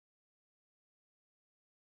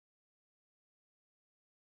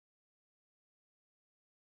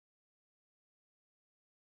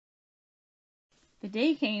The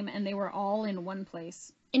day came, and they were all in one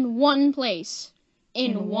place. In one place.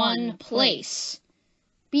 In one place.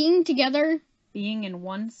 Being together. Being in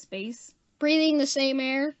one space. Breathing the same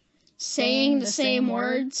air. Saying the same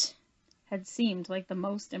words. Had seemed like the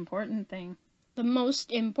most important thing. The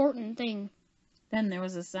most important thing. Then there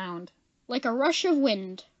was a sound. Like a rush of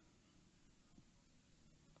wind.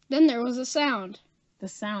 Then there was a sound. The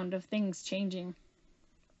sound of things changing.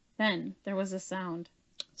 Then there was a sound.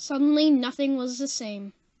 Suddenly nothing was the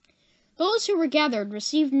same. Those who were gathered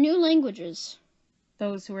received new languages.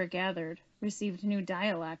 Those who were gathered received new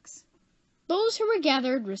dialects. Those who were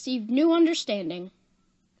gathered received new understanding.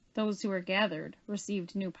 Those who were gathered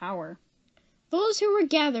received new power. Those who were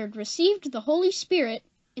gathered received the Holy Spirit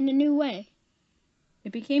in a new way.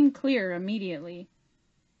 It became clear immediately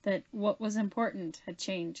that what was important had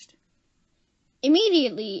changed.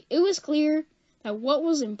 Immediately, it was clear that what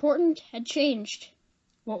was important had changed.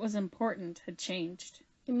 What was important had changed.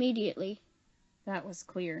 Immediately. That was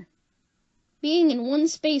clear. Being in one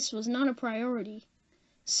space was not a priority.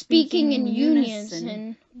 Speaking in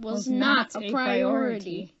unison was not a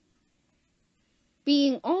priority.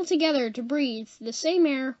 Being all together to breathe the same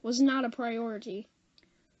air was not a priority.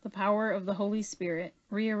 The power of the Holy Spirit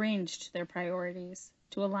rearranged their priorities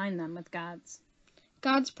to align them with God's.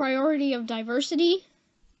 God's priority of diversity.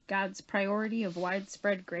 God's priority of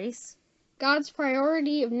widespread grace. God's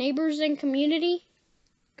priority of neighbors and community.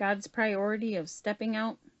 God's priority of stepping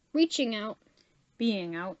out. Reaching out.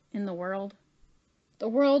 Being out in the world. The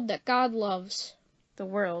world that God loves. The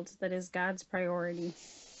world that is God's priority.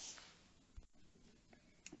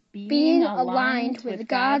 Being aligned with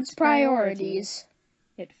God's priorities.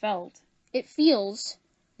 It felt. It feels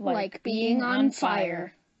like being on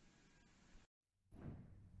fire.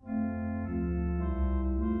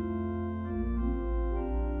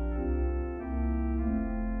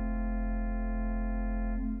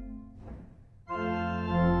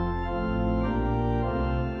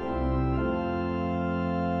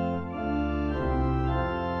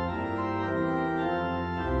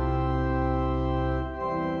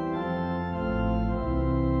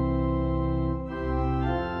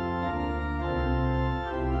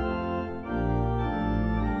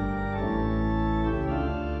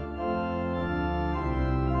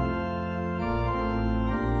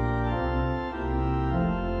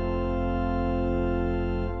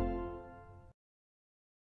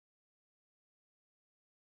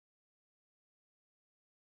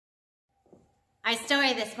 Our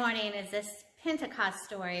story this morning is this Pentecost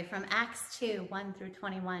story from Acts 2, 1 through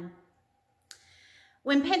 21.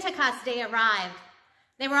 When Pentecost Day arrived,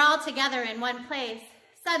 they were all together in one place.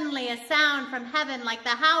 Suddenly a sound from heaven like the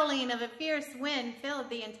howling of a fierce wind filled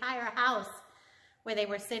the entire house where they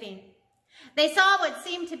were sitting. They saw what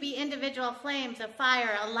seemed to be individual flames of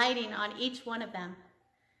fire alighting on each one of them.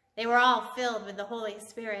 They were all filled with the Holy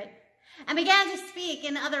Spirit and began to speak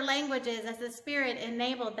in other languages as the Spirit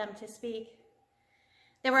enabled them to speak.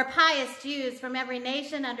 There were pious Jews from every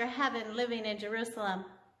nation under heaven living in Jerusalem.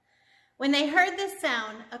 When they heard this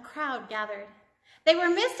sound, a crowd gathered. They were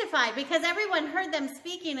mystified because everyone heard them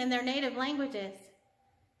speaking in their native languages.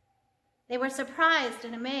 They were surprised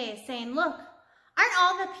and amazed, saying, "Look, aren't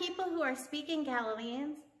all the people who are speaking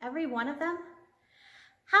Galileans, every one of them?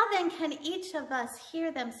 How then can each of us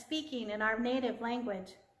hear them speaking in our native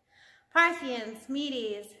language? Parthians,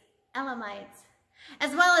 Medes, Elamites,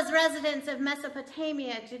 as well as residents of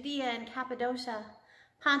Mesopotamia, Judea and Cappadocia,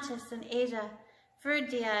 Pontus and Asia,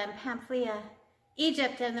 Phrygia and Pamphylia,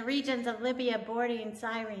 Egypt and the regions of Libya bordering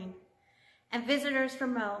Cyrene, and visitors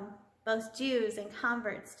from Rome, both Jews and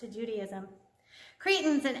converts to Judaism.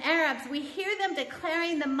 Cretans and Arabs, we hear them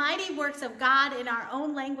declaring the mighty works of God in our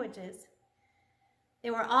own languages."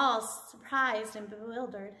 They were all surprised and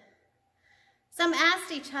bewildered. Some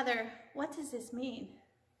asked each other, "What does this mean?"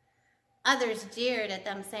 Others jeered at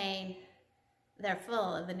them, saying, "They're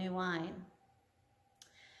full of the new wine."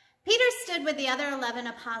 Peter stood with the other 11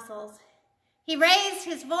 apostles. He raised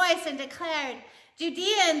his voice and declared,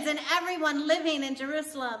 "Judeans and everyone living in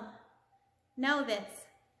Jerusalem, know this.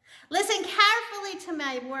 Listen carefully to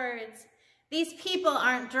my words. These people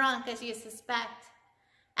aren't drunk as you suspect.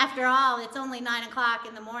 After all, it's only 9 o'clock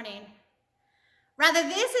in the morning. Rather,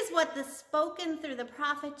 this is what is spoken through the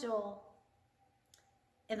prophet Joel.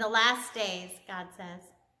 In the last days, God says,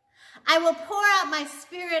 I will pour out my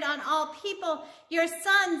spirit on all people. Your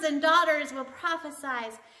sons and daughters will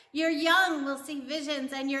prophesy. Your young will see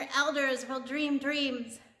visions, and your elders will dream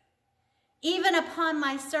dreams. Even upon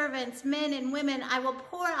my servants, men and women, I will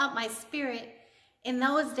pour out my spirit in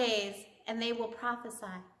those days, and they will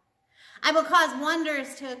prophesy. I will cause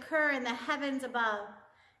wonders to occur in the heavens above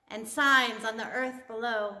and signs on the earth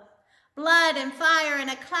below, blood and fire and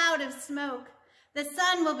a cloud of smoke. The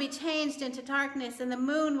sun will be changed into darkness and the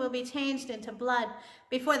moon will be changed into blood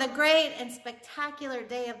before the great and spectacular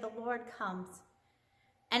day of the Lord comes.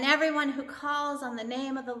 And everyone who calls on the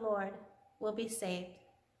name of the Lord will be saved.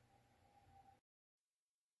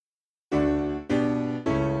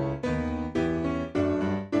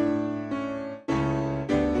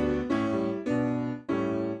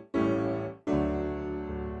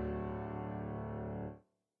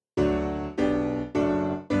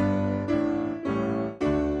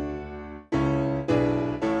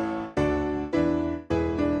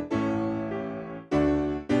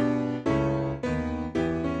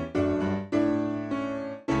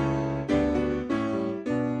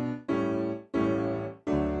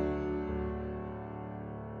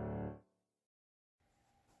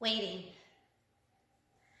 Waiting.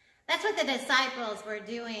 That's what the disciples were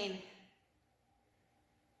doing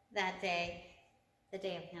that day, the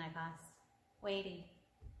day of Pentecost, waiting.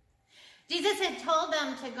 Jesus had told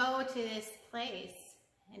them to go to this place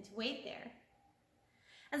and to wait there.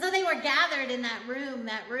 And so they were gathered in that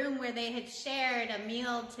room where they had shared a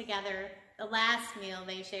meal together, the last meal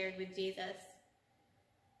they shared with Jesus.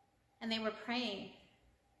 And they were praying.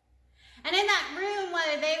 And in that room,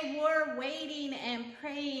 while they were waiting and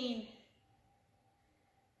praying,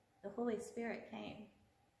 the Holy Spirit came.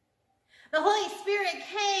 The Holy Spirit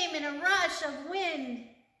came in a rush of wind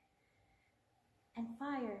and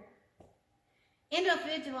fire.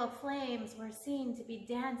 Individual flames were seen to be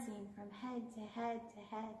dancing from head to head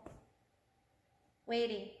to head,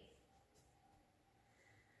 waiting.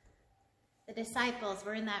 The disciples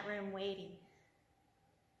were in that room waiting.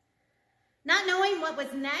 Not knowing what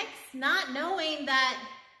was next, not knowing that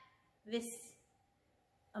this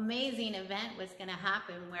amazing event was going to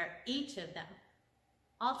happen where each of them,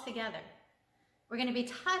 all together, were going to be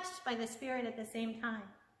touched by the Spirit at the same time.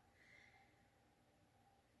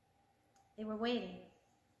 They were waiting.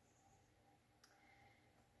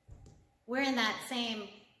 We're in that same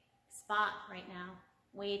spot right now,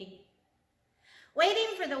 waiting. Waiting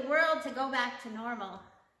for the world to go back to normal.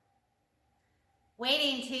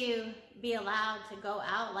 Waiting to be allowed to go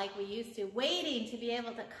out like we used to. Waiting to be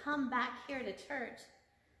able to come back here to church.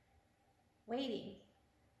 Waiting.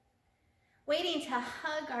 Waiting to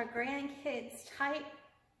hug our grandkids tight.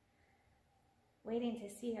 Waiting to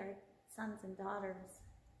see our sons and daughters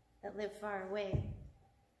that live far away.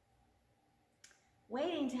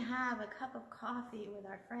 Waiting to have a cup of coffee with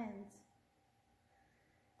our friends.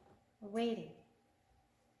 We're waiting.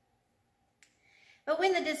 But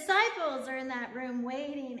when the disciples are in that room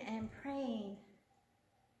waiting and praying,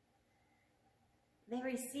 they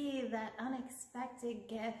receive that unexpected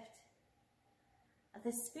gift of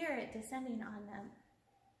the Spirit descending on them.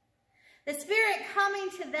 The Spirit coming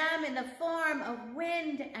to them in the form of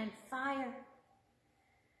wind and fire.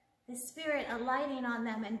 The Spirit alighting on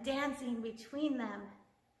them and dancing between them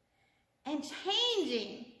and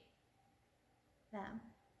changing them.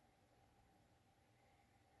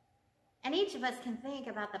 And each of us can think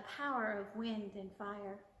about the power of wind and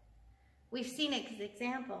fire. We've seen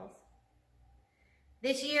examples.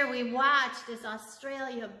 This year we watched as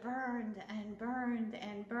Australia burned and burned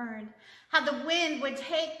and burned. How the wind would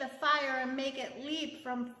take the fire and make it leap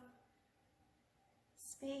from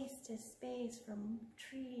space to space, from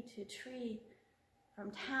tree to tree,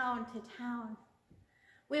 from town to town.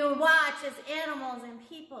 We would watch as animals and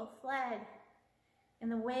people fled in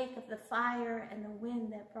the wake of the fire and the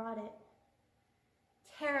wind that brought it.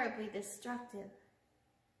 Terribly destructive.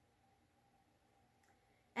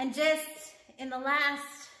 And just in the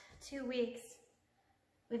last 2 weeks,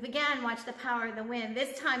 we've again watched the power of the wind.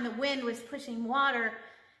 This time the wind was pushing water,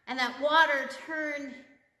 and that water turned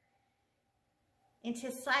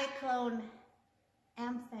into Cyclone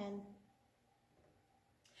Amphen.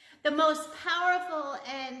 The most powerful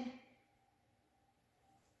and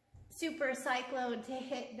super cyclone to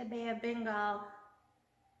hit the Bay of Bengal.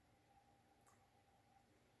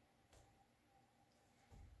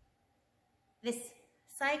 This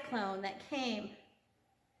cyclone that came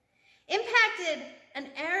impacted an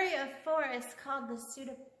area of forest called the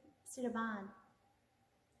Sudaban.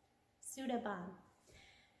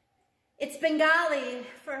 It's Bengali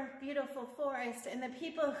for beautiful forest, and the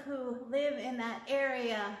people who live in that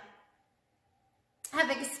area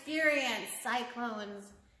have experienced cyclones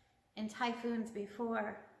and typhoons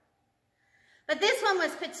before. But this one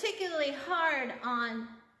was particularly hard on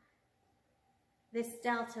this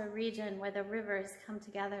delta region where the rivers come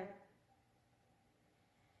together.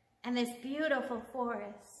 And this beautiful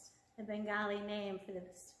forest, the Bengali name for the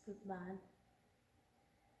Sudaban,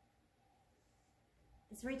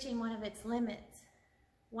 is reaching one of its limits.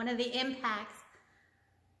 One of the impacts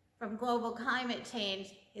from global climate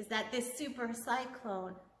change is that this super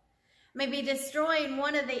cyclone may be destroying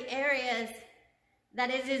one of the areas that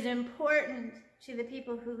is as important to the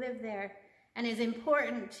people who live there and is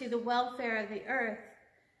important to the welfare of the earth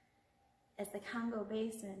as the Congo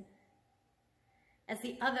Basin, as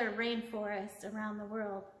the other rainforests around the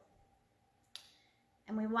world.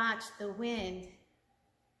 And we watch the wind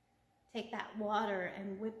take that water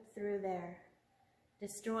and whip through there,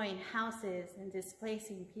 destroying houses and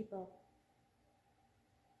displacing people.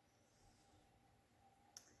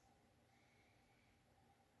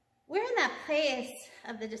 We're in that place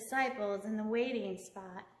of the disciples in the waiting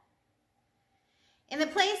spot, in the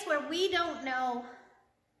place where we don't know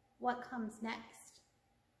what comes next.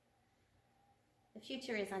 The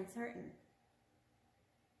future is uncertain.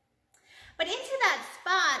 But into that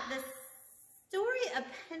spot, the story of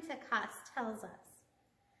Pentecost tells us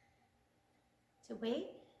to wait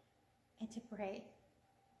and to pray.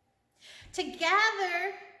 To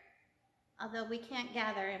gather, although we can't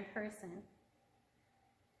gather in person,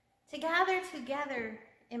 to gather together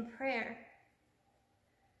in prayer.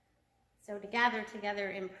 So to gather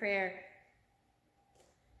together in prayer.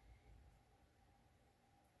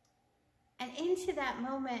 And into that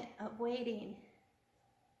moment of waiting,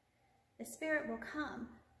 the Spirit will come.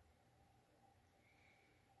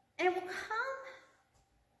 And it will come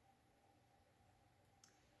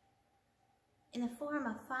in the form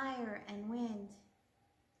of fire and wind.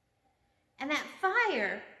 And that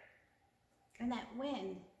fire and that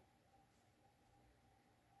wind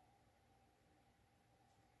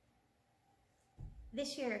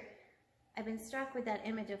this year, I've been struck with that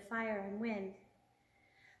image of fire and wind,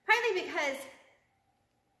 partly because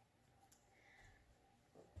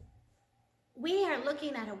we are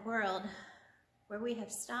looking at a world where we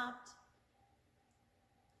have stopped.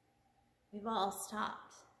 We've all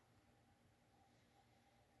stopped.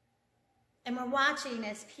 And we're watching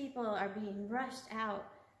as people are being rushed out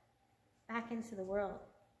back into the world.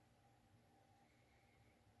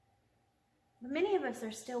 But many of us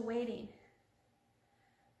are still waiting.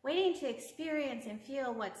 Waiting to experience and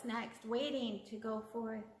feel what's next, waiting to go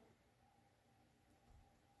forth.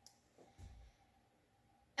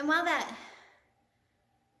 And while that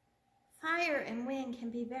fire and wind can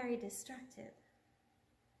be very destructive,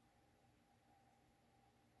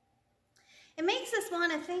 it makes us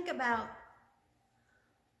want to think about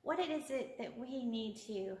what it is that we need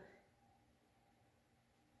to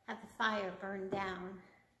have the fire burn down.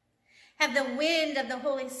 Have the wind of the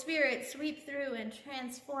Holy Spirit sweep through and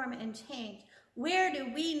transform and change. Where do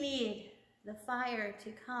we need the fire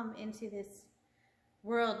to come into this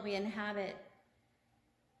world we inhabit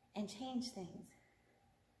and change things?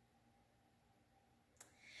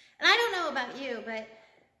 And I don't know about you, but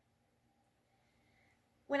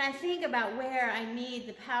when I think about where I need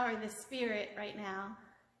the power of the Spirit right now,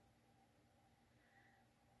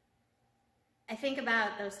 I think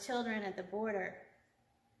about those children at the border.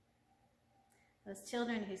 Those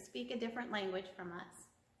children who speak a different language from us.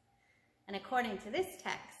 And according to this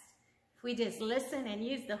text, if we just listen and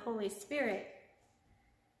use the Holy Spirit,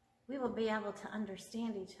 we will be able to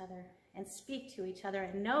understand each other and speak to each other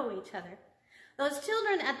and know each other. Those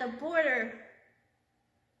children at the border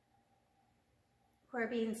who are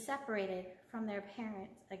being separated from their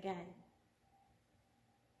parents again,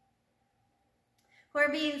 who are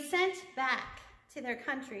being sent back to their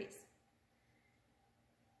countries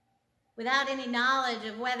without any knowledge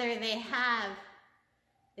of whether they have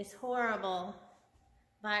this horrible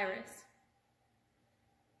virus.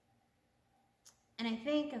 And I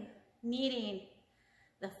think of needing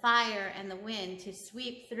the fire and the wind to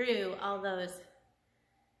sweep through all those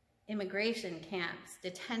immigration camps,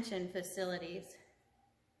 detention facilities,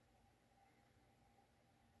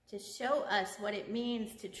 to show us what it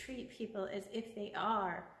means to treat people as if they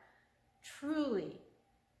are truly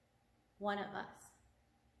one of us.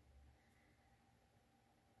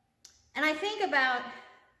 And I think about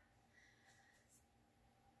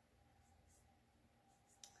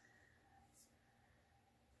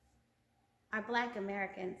our Black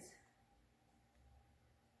Americans.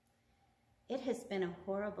 It has been a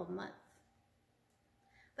horrible month.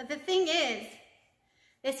 But the thing is,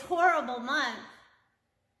 this horrible month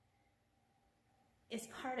is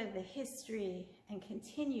part of the history and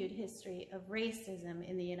continued history of racism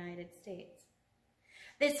in the United States.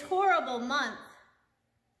 This horrible month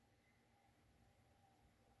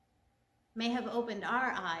may have opened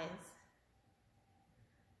our eyes,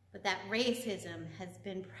 but that racism has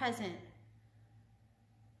been present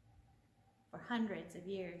for hundreds of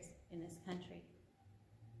years in this country.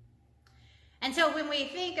 And so when we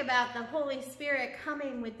think about the Holy Spirit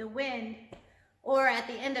coming with the wind, or at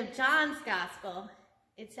the end of John's Gospel,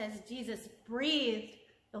 it says Jesus breathed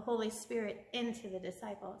the Holy Spirit into the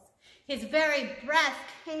disciples. His very breath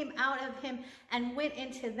came out of him and went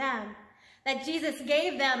into them. That Jesus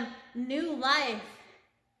gave them new life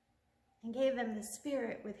and gave them the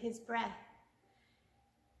Spirit with his breath.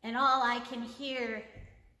 And all I can hear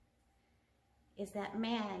is that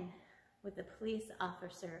man with the police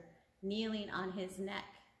officer kneeling on his neck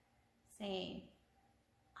saying,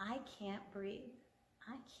 I can't breathe.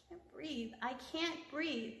 I can't breathe. I can't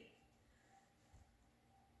breathe.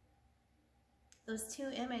 Those two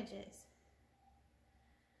images.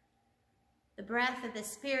 The breath of the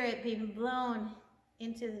Spirit being blown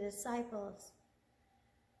into the disciples,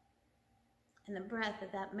 and the breath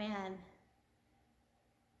of that man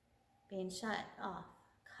being shut off,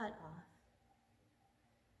 cut off,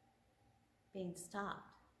 being stopped.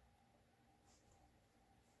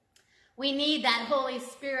 We need that Holy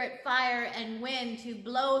Spirit fire and wind to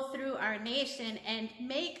blow through our nation and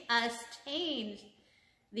make us change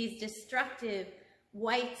these destructive,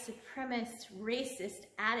 white supremacist, racist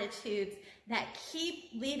attitudes that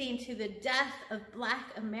keep leading to the death of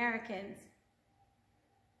Black Americans.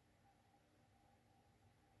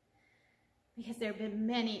 Because there have been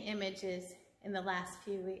many images in the last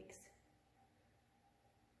few weeks.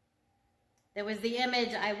 There was the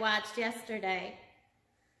image I watched yesterday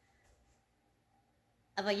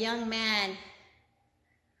of a young man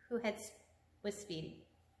who was speeding.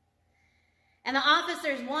 And the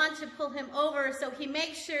officers want to pull him over, so he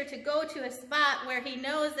makes sure to go to a spot where he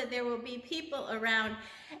knows that there will be people around.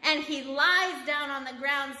 And he lies down on the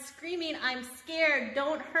ground screaming, I'm scared,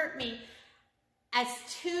 don't hurt me, as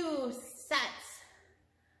two sets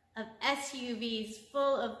of SUVs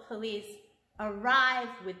full of police arrive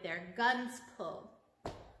with their guns pulled.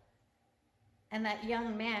 And that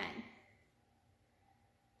young man,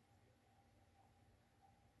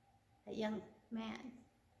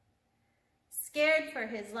 scared for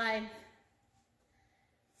his life,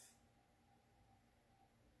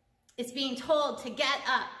 is being told to get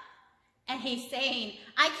up. And he's saying,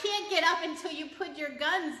 I can't get up until you put your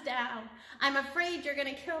guns down. I'm afraid you're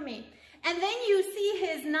going to kill me. And then you see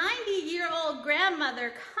his 90-year-old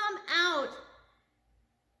grandmother come out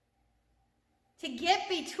to get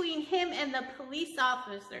between him and the police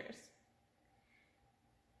officers.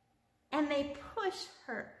 And they push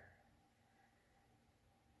her.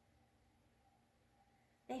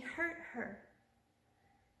 They hurt her.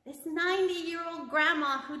 This 90-year-old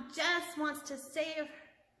grandma who just wants to save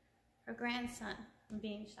her grandson from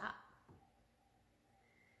being shot.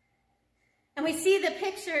 And we see the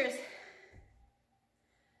pictures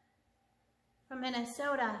from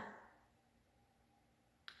Minnesota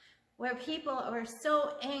where people are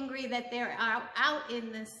so angry that they're out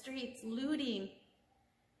in the streets looting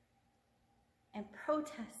and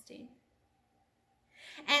protesting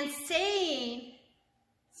and saying,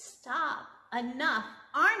 stop, enough.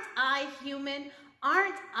 Aren't I human?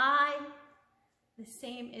 Aren't I the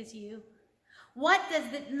same as you? What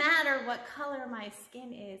does it matter what color my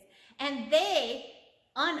skin is? And they,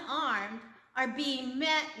 unarmed, are being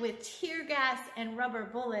met with tear gas and rubber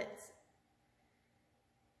bullets.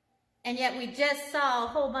 And yet we just saw a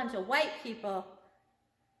whole bunch of white people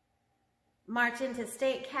march into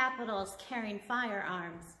state capitals carrying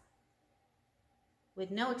firearms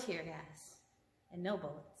with no tear gas and no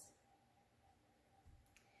bullets.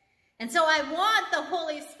 And so I want the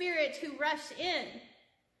Holy Spirit to rush in.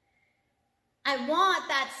 I want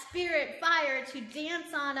that Spirit fire to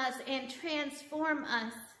dance on us and transform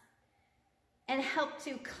us and help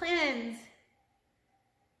to cleanse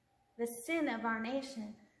the sin of our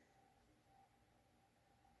nation.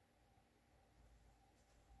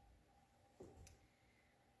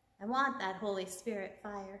 I want that Holy Spirit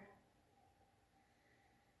fire.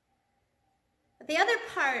 But the other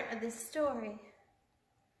part of this story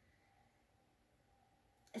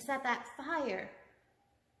is that fire,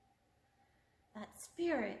 that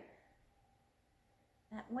Spirit,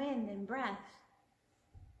 that wind and breath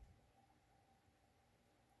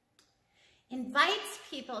invites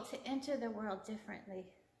people to enter the world differently,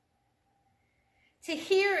 to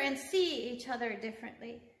hear and see each other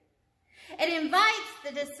differently. It invites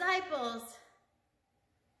the disciples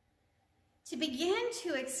to begin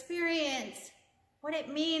to experience what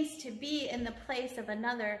it means to be in the place of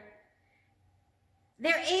another.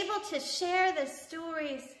 They're able to share the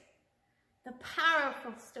stories, the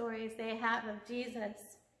powerful stories they have of Jesus,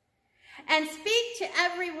 and speak to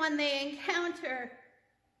everyone they encounter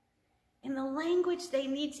in the language they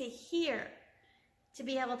need to hear to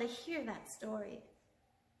be able to hear that story.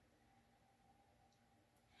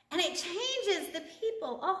 And it changes the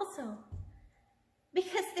people also,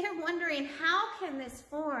 because they're wondering, how can this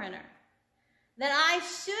foreigner that I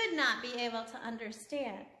should not be able to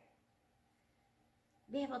understand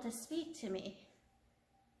be able to speak to me?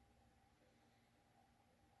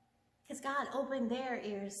 Because God opened their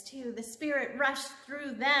ears too. The Spirit rushed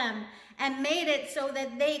through them and made it so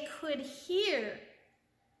that they could hear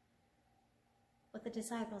what the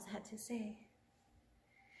disciples had to say.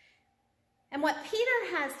 And what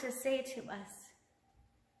Peter has to say to us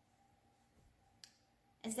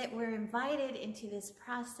is that we're invited into this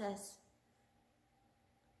process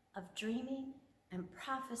of dreaming and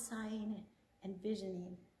prophesying and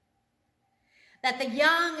visioning. That the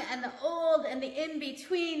young and the old and the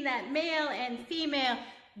in-between, that male and female,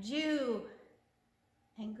 Jew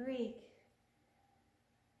and Greek,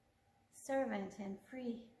 servant and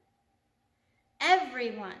free,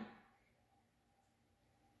 everyone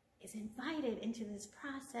is invited into this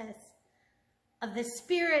process of the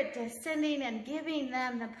Spirit descending and giving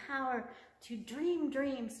them the power to dream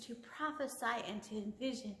dreams, to prophesy, and to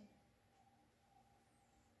envision.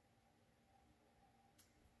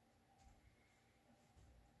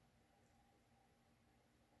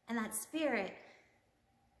 And that Spirit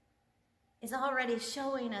is already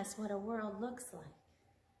showing us what a world looks like.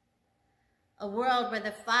 A world where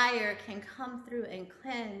the fire can come through and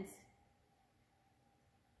cleanse,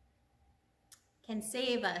 can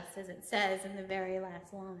save us, as it says in the very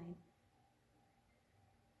last line.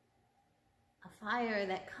 A fire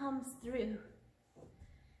that comes through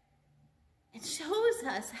and shows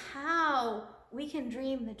us how we can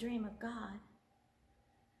dream the dream of God.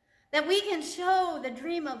 That we can show the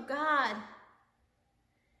dream of God.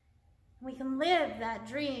 We can live that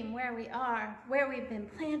dream where we are, where we've been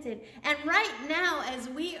planted. And right now, as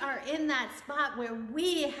we are in that spot where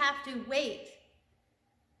we have to wait,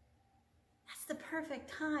 that's the perfect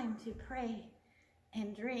time to pray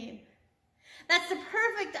and dream. That's the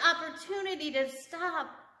perfect opportunity to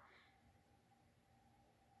stop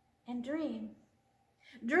and dream.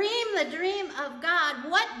 Dream the dream of God.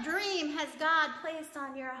 What dream has God placed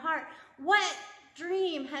on your heart? What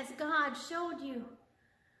dream has God showed you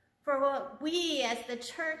for what we as the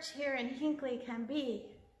church here in Hinckley can be?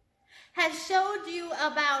 Has showed you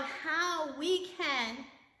about how we can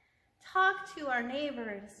talk to our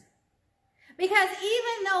neighbors. Because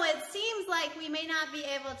even though it seems like we may not be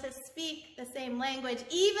able to speak the same language,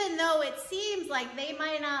 even though it seems like they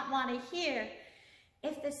might not want to hear,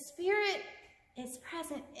 if the Spirit is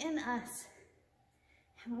present in us,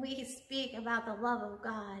 and we speak about the love of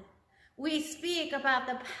God. We speak about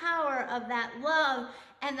the power of that love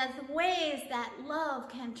and the ways that love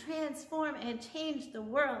can transform and change the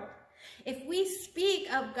world. If we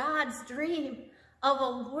speak of God's dream of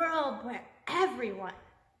a world where everyone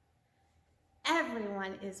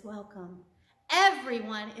is welcome.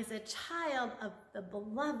 Everyone is a child of the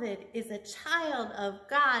beloved, is a child of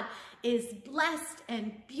God, is blessed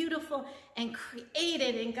and beautiful and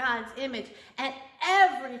created in God's image. And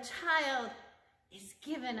every child is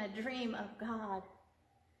given a dream of God,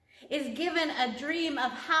 is given a dream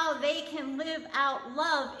of how they can live out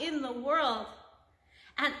love in the world.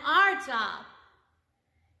 And our job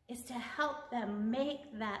is to help them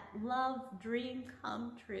make that love dream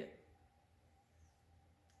come true.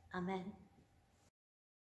 Amen.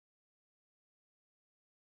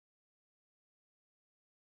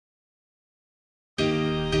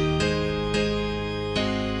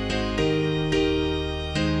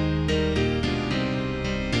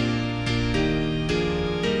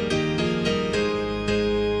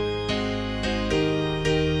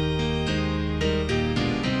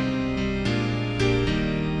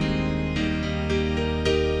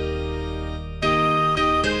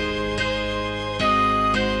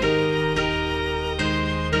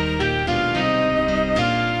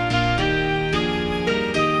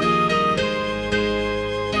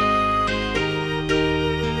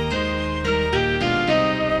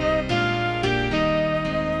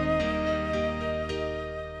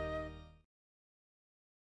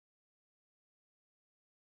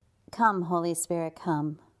 Come, Holy Spirit,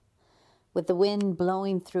 come, with the wind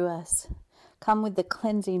blowing through us. Come with the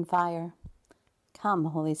cleansing fire. Come,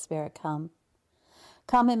 Holy Spirit, come.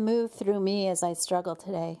 Come and move through me as I struggle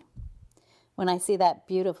today. When I see that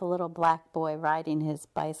beautiful little black boy riding his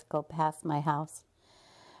bicycle past my house,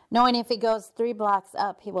 knowing if he goes 3 blocks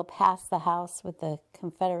up, he will pass the house with the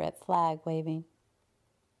Confederate flag waving.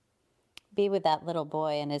 Be with that little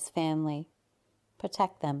boy and his family.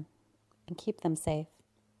 Protect them and keep them safe.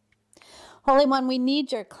 Holy One, we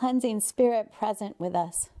need your cleansing Spirit present with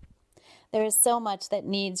us. There is so much that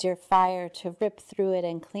needs your fire to rip through it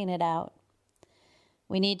and clean it out.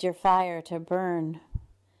 We need your fire to burn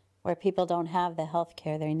where people don't have the health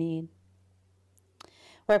care they need,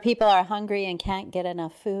 where people are hungry and can't get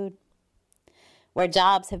enough food, where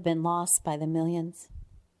jobs have been lost by the millions,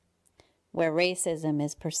 where racism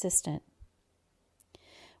is persistent,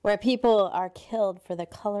 where people are killed for the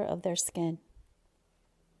color of their skin.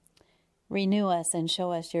 Renew us and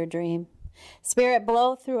show us your dream. Spirit,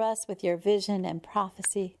 blow through us with your vision and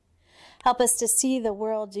prophecy. Help us to see the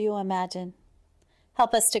world you imagine.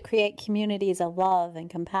 Help us to create communities of love and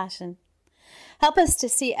compassion. Help us to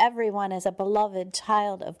see everyone as a beloved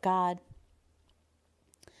child of God.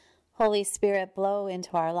 Holy Spirit, blow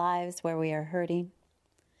into our lives where we are hurting.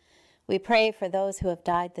 We pray for those who have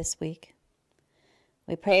died this week.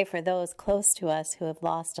 We pray for those close to us who have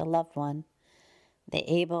lost a loved one, the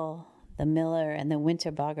Abel, the Miller, and the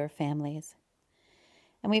Winterbogger families.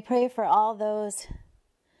 And we pray for all those,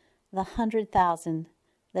 the 100,000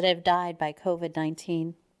 that have died by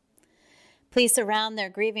COVID-19. Please surround their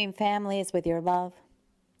grieving families with your love.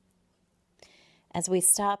 As we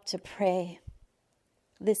stop to pray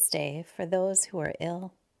this day for those who are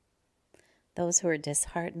ill, those who are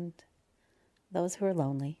disheartened, those who are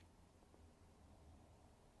lonely.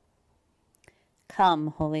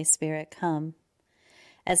 Come, Holy Spirit, come,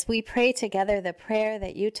 as we pray together the prayer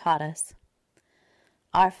that you taught us.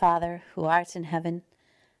 Our Father, who art in heaven,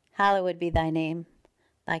 hallowed be thy name.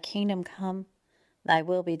 Thy kingdom come, thy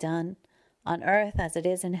will be done, on earth as it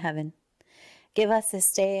is in heaven. Give us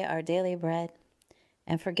this day our daily bread,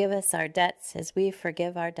 and forgive us our debts as we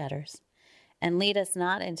forgive our debtors. And lead us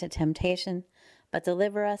not into temptation, but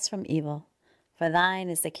deliver us from evil. For thine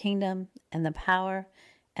is the kingdom, and the power,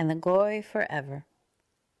 and the glory forever.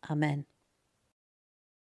 Amen.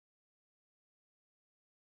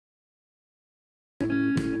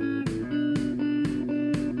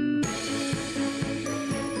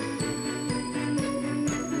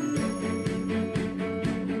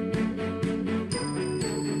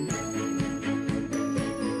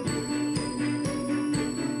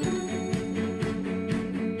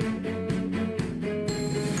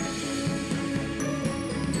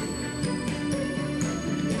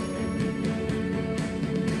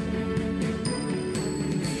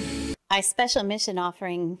 Our special mission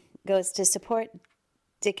offering goes to support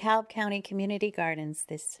DeKalb County Community Gardens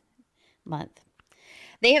this month.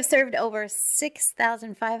 They have served over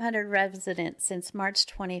 6,500 residents since March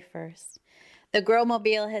 21st. The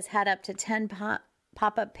Grow-Mobile has had up to 10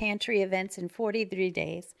 pop-up pantry events in 43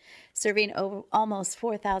 days, serving over almost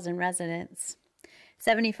 4,000 residents,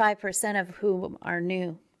 75% of whom are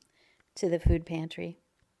new to the food pantry.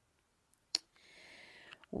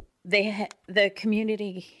 The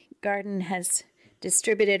community garden has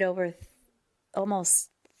distributed over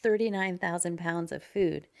almost 39,000 pounds of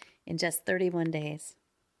food in just 31 days.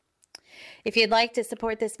 If you'd like to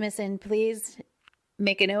support this mission, please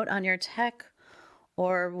make a note on your check,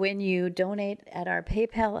 or when you donate at our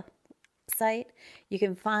PayPal site, you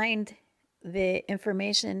can find the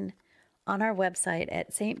information on our website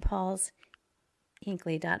at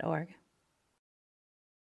stpaulshinckley.org.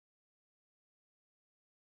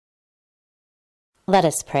 Let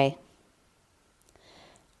us pray.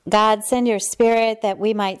 God, send your Spirit that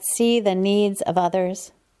we might see the needs of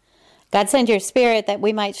others. God, send your Spirit that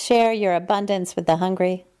we might share your abundance with the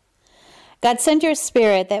hungry. God, send your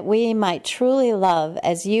Spirit that we might truly love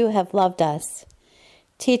as you have loved us.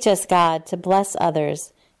 Teach us, God, to bless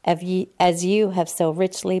others as you have so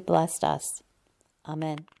richly blessed us.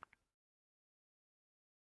 Amen.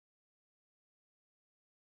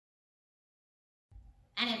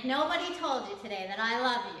 And if nobody told you today that I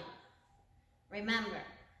love you, remember,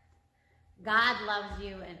 God loves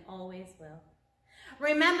you and always will.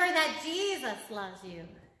 Remember that Jesus loves you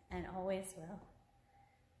and always will.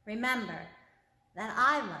 Remember that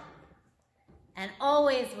I love you and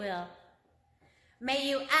always will. May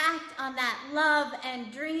you act on that love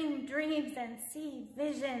and dream dreams and see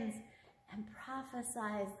visions and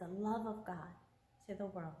prophesize the love of God to the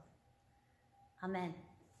world. Amen.